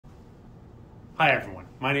Hi everyone,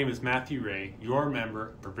 my name is Matthew Rae, your member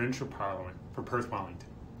of Provincial Parliament for Perth Wellington.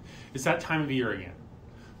 It's that time of year again.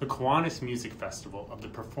 The Kiwanis Music Festival of the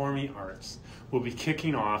Performing Arts will be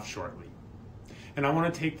kicking off shortly. And I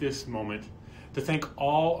want to take this moment to thank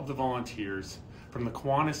all of the volunteers from the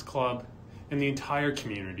Kiwanis Club and the entire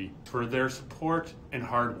community for their support and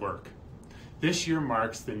hard work. This year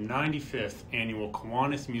marks the 95th annual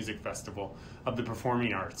Kiwanis Music Festival of the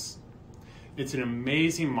Performing Arts. It's an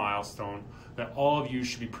amazing milestone that all of you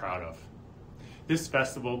should be proud of. This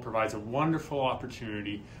festival provides a wonderful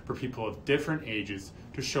opportunity for people of different ages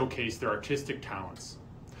to showcase their artistic talents.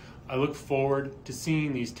 I look forward to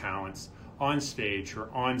seeing these talents on stage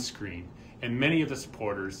or on screen, and many of the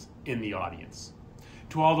supporters in the audience.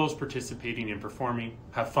 To all those participating and performing,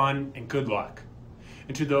 have fun and good luck.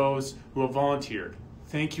 And to those who have volunteered,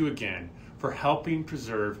 thank you again for helping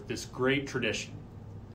preserve this great tradition